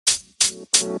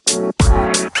Welcome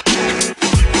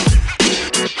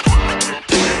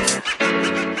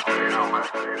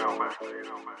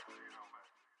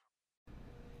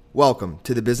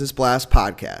to the Business Blast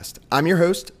podcast. I'm your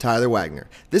host, Tyler Wagner.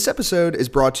 This episode is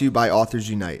brought to you by Authors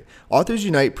Unite. Authors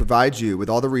Unite provides you with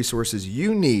all the resources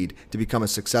you need to become a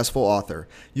successful author.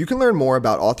 You can learn more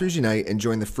about Authors Unite and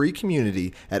join the free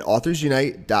community at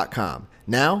authorsunite.com.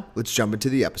 Now, let's jump into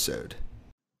the episode.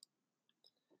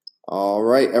 All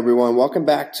right, everyone. Welcome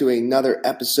back to another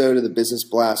episode of the Business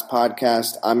Blast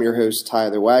podcast. I'm your host,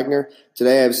 Tyler Wagner.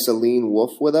 Today I have Celine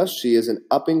Wolff with us. She is an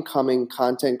up-and-coming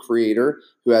content creator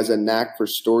who has a knack for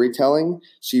storytelling.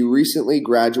 She recently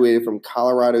graduated from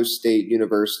Colorado State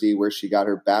University, where she got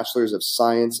her Bachelor's of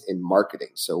Science in Marketing.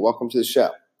 So welcome to the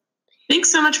show. Thanks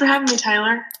so much for having me,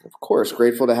 Tyler. Of course.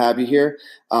 Grateful to have you here.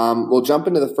 We'll jump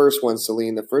into the first one,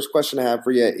 Celine. The first question I have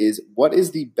for you is, what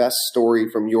is the best story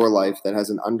from your life that has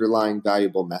an underlying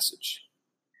valuable message?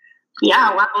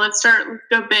 Yeah, wow. Let's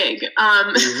go big.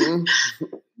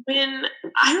 When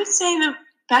I would say the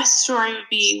best story would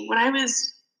be when I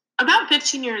was about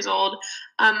 15 years old,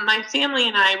 my family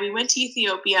and I, we went to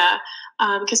Ethiopia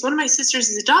because one of my sisters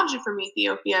is adopted from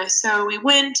Ethiopia. So we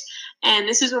went, and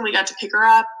this is when we got to pick her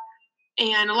up.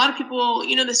 And a lot of people,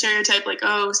 you know, the stereotype like,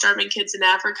 oh, starving kids in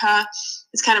Africa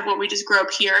is kind of what we just grew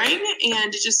up hearing.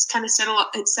 And it just kind of set a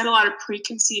lot of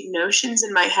preconceived notions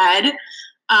in my head.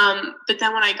 But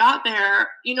then when I got there,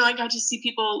 you know, I got to see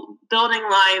people building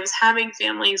lives, having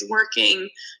families, working,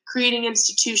 creating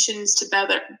institutions to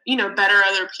better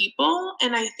other people.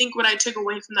 And I think what I took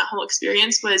away from that whole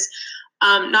experience was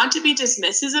not to be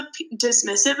dismissive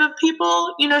of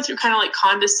people, you know, through kind of like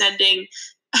condescending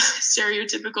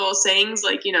stereotypical sayings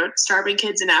like, you know, starving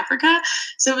kids in Africa.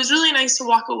 So it was really nice to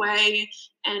walk away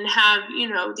and have, you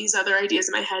know, these other ideas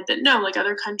in my head that no, like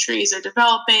other countries are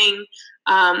developing,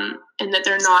 and that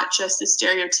they're not just the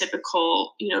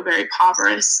stereotypical, you know, very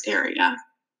impoverished area.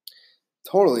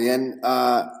 Totally. And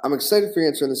I'm excited for you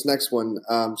answering this next one.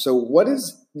 So what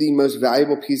is the most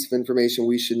valuable piece of information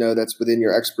we should know that's within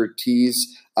your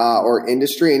expertise or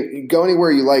industry? And you go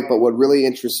anywhere you like, but what really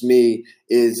interests me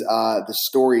is the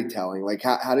storytelling. Like,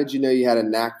 how did you know you had a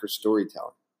knack for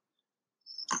storytelling?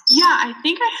 Yeah, I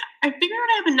think I figured out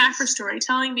I have a knack for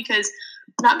storytelling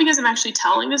not because I'm actually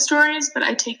telling the stories, but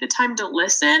I take the time to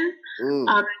listen.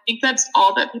 I think that's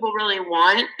all that people really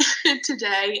want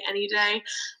today, any day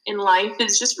in life,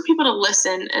 is just for people to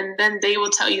listen, and then they will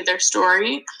tell you their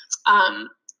story.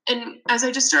 And as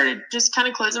I just started just kind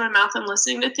of closing my mouth and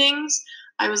listening to things,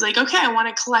 I was like, okay, I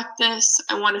want to collect this.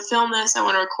 I want to film this. I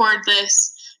want to record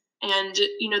this. And,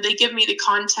 you know, they give me the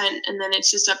content, and then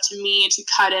it's just up to me to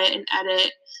cut it and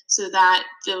edit so that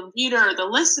the reader or the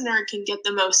listener can get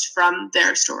the most from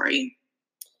their story.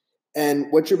 And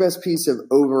what's your best piece of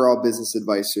overall business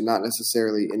advice? You're not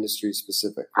necessarily industry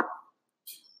specific.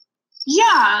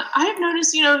 Yeah, I've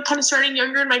noticed, you know, kind of starting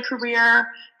younger in my career,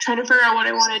 trying to figure out what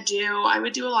I want to do. I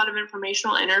would do a lot of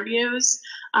informational interviews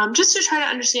just to try to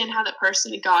understand how that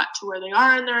person got to where they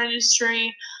are in their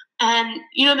industry. And,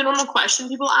 you know, the normal question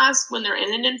people ask when they're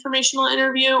in an informational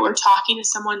interview or talking to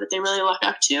someone that they really look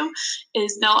up to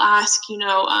is they'll ask, you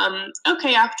know,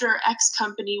 okay, after X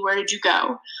company, where did you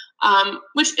go?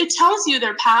 Which it tells you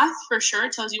their path for sure.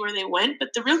 It tells you where they went. But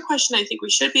the real question I think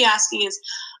we should be asking is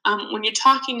when you're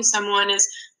talking to someone is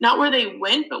not where they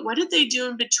went, but what did they do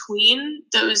in between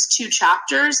those two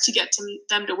chapters to get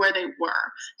them to where they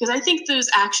were? Because I think those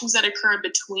actions that occur in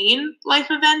between life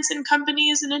events in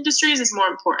companies and industries is more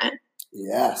important.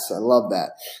 Yes, I love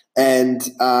that. And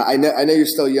I know you're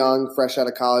still young, fresh out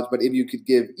of college, but if you could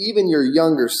give even your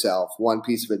younger self one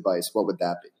piece of advice, what would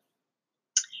that be?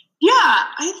 Yeah,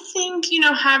 I think, you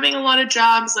know, having a lot of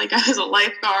jobs, like I was a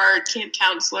lifeguard, camp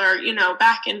counselor, you know,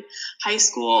 back in high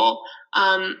school,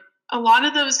 a lot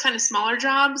of those kind of smaller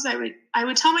jobs, I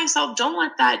would tell myself, don't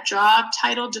let that job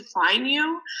title define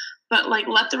you, but like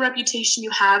let the reputation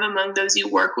you have among those you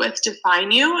work with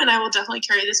define you. And I will definitely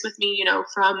carry this with me, you know,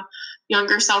 from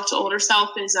younger self to older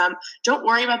self is don't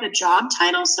worry about the job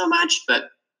title so much, but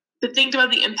think about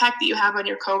the impact that you have on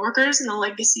your coworkers and the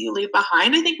legacy you leave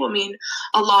behind, I think will mean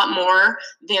a lot more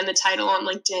than the title on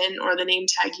LinkedIn or the name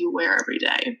tag you wear every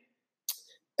day.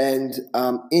 And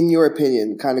in your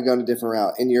opinion, kind of going a different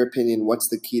route, in your opinion, what's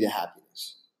the key to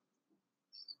happiness?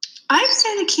 I'd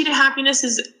say the key to happiness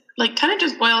is like kind of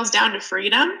just boils down to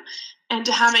freedom and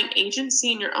to having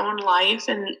agency in your own life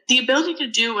and the ability to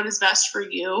do what is best for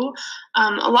you.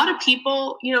 A lot of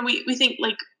people, you know, we think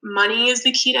like money is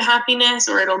the key to happiness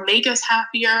or it'll make us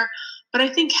happier. But I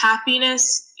think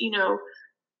happiness, you know,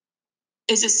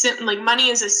 money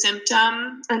is a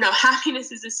symptom, or no,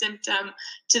 happiness is a symptom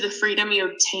to the freedom you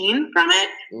obtain from it.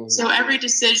 Mm-hmm. So every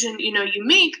decision, you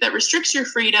make that restricts your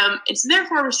freedom, it's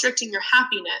therefore restricting your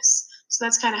happiness. So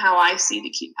that's kind of how I see to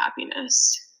keep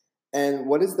happiness. And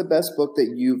what is the best book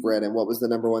that you've read, and what was the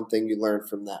number one thing you learned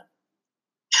from that?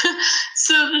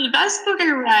 So the best book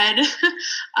I read,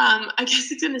 I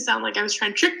guess it's going to sound like I was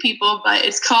trying to trick people, but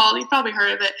it's called, you've probably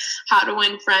heard of it, How to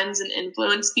Win Friends and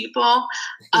Influence People.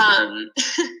 And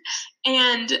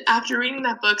after reading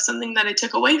that book, something that I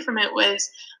took away from it was,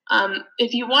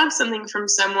 if you want something from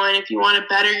someone, if you want to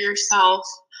better yourself,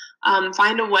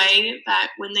 find a way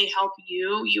that when they help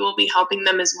you, you will be helping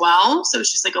them as well. So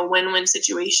it's just like a win-win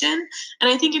situation. And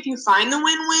I think if you find the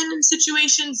win-win in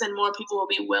situations, then more people will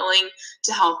be willing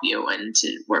to help you and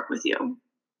to work with you.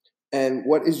 And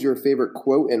what is your favorite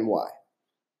quote and why?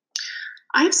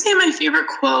 I'd say my favorite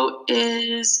quote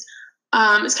is,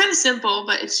 it's kind of simple,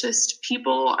 but it's just,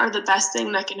 people are the best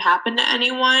thing that can happen to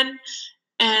anyone.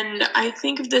 And I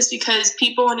think of this because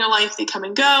people in your life, they come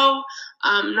and go.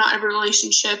 Not every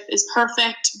relationship is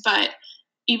perfect, but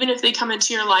even if they come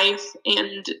into your life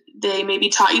and they maybe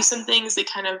taught you some things, they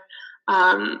kind of,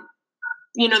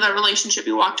 that relationship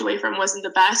you walked away from wasn't the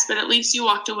best, but at least you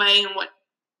walked away and what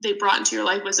they brought into your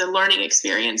life was a learning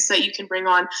experience that you can bring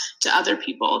on to other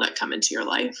people that come into your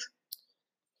life.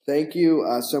 Thank you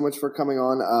so much for coming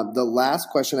on. The last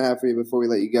question I have for you before we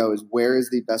let you go is, where is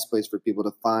the best place for people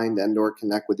to find and or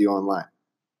connect with you online?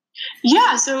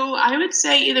 Yeah, so I would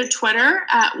say either Twitter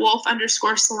at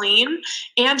Wolff_Celine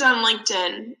and on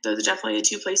LinkedIn. Those are definitely the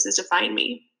two places to find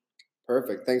me.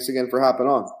 Perfect. Thanks again for hopping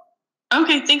on.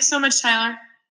 Okay, thanks so much, Tyler.